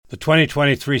The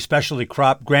 2023 Specialty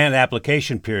Crop Grant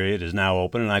application period is now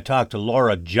open, and I talked to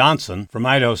Laura Johnson from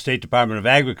Idaho State Department of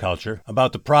Agriculture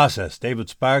about the process. David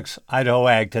Sparks, Idaho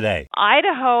Ag Today.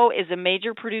 Idaho is a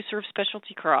major producer of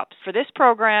specialty crops. For this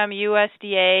program,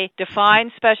 USDA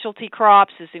defines specialty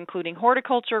crops as including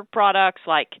horticulture products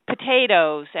like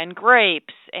potatoes and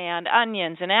grapes and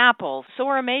onions and apples. So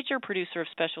we're a major producer of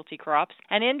specialty crops,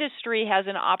 and industry has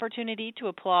an opportunity to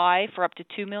apply for up to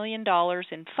 $2 million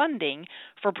in funding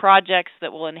for projects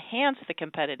that will enhance the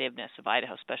competitiveness of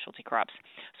Idaho specialty crops.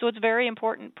 So it's a very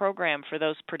important program for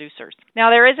those producers.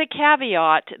 Now, there is a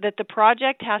caveat that the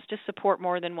project has to support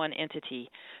more than one entity.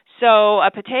 So a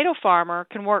potato farmer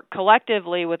can work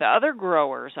collectively with other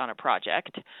growers on a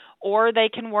project, or they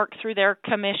can work through their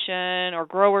commission or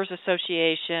growers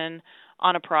association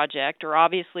on a project, or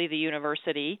obviously the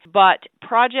university. But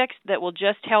projects that will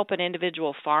just help an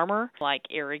individual farmer, like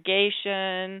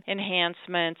irrigation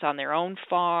enhancements on their own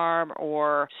farm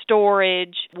or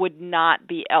storage, would not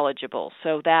be eligible.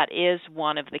 So that is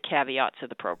one of the caveats of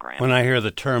the program. When I hear the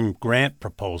term grant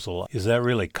proposal, is that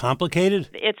really complicated?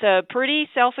 It's a pretty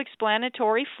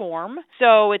self-explanatory form,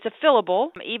 so it's a fillable.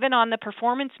 Even on the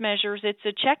performance measures, it's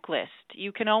a checklist.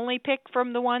 You can only pick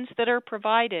from the ones that are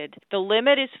provided. The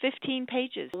limit is 15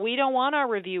 pages. We don't want our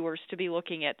reviewers to be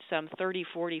looking at some 30,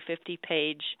 40,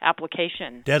 50-page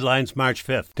application. Deadline's March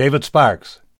 5th. David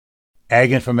Sparks,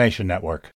 Ag Information Network.